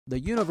The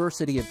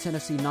University of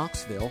Tennessee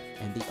Knoxville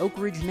and the Oak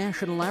Ridge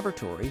National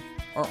Laboratory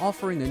are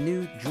offering a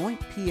new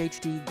joint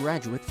Ph.D.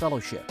 graduate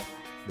fellowship.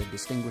 The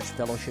Distinguished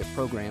Fellowship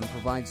Program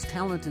provides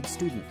talented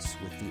students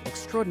with the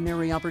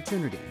extraordinary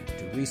opportunity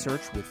to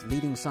research with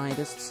leading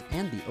scientists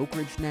and the Oak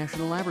Ridge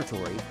National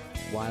Laboratory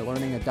while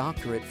earning a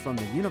doctorate from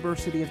the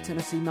University of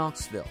Tennessee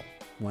Knoxville,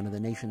 one of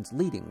the nation's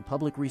leading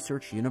public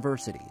research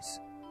universities.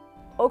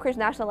 Oak Ridge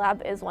National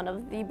Lab is one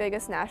of the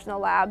biggest national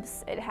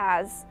labs. It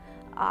has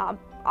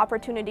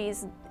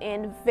opportunities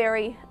in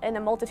a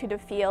multitude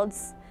of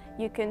fields.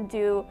 You can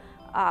do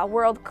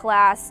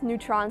world-class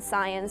neutron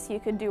science, you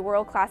could do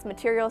world-class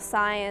material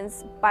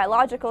science,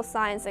 biological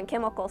science, and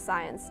chemical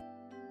science.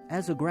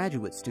 As a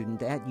graduate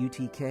student at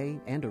UTK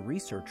and a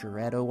researcher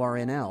at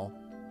ORNL,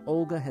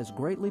 Olga has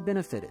greatly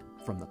benefited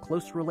from the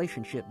close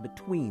relationship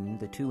between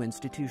the two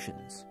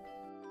institutions.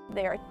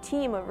 They are a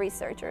team of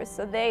researchers,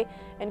 so they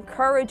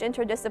encourage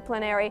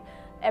interdisciplinary.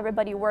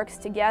 Everybody works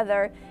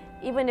together.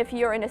 Even if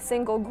you're in a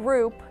single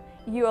group,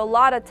 you a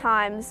lot of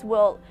times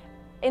will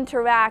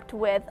interact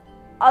with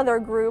other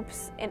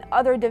groups in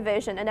other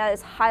divisions, and that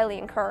is highly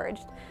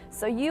encouraged.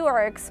 So you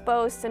are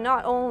exposed to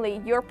not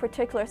only your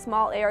particular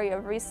small area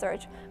of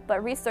research,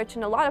 but research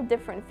in a lot of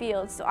different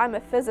fields. So I'm a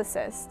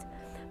physicist,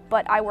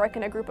 but I work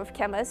in a group of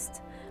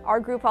chemists.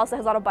 Our group also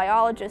has a lot of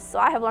biologists, so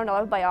I have learned a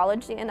lot of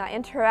biology, and I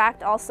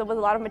interact also with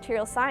a lot of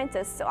material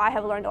scientists, so I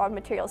have learned a lot of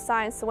material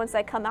science. So once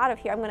I come out of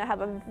here, I'm going to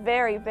have a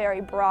very, very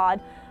broad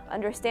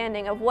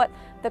understanding of what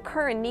the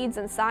current needs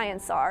in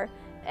science are,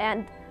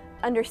 and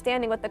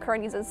understanding what the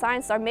current needs in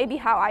science are, maybe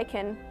how I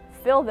can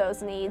fill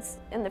those needs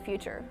in the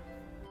future.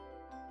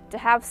 To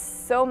have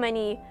so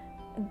many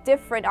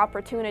different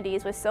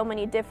opportunities with so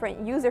many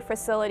different user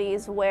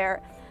facilities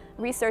where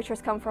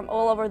researchers come from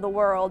all over the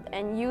world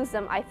and use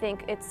them, I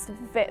think it's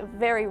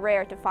very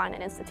rare to find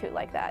an institute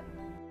like that.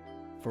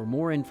 For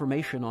more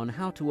information on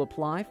how to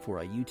apply for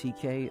a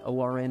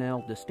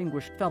UTK-ORNL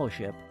Distinguished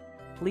Fellowship,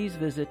 please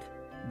visit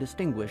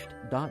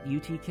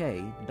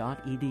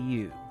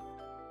distinguished.utk.edu.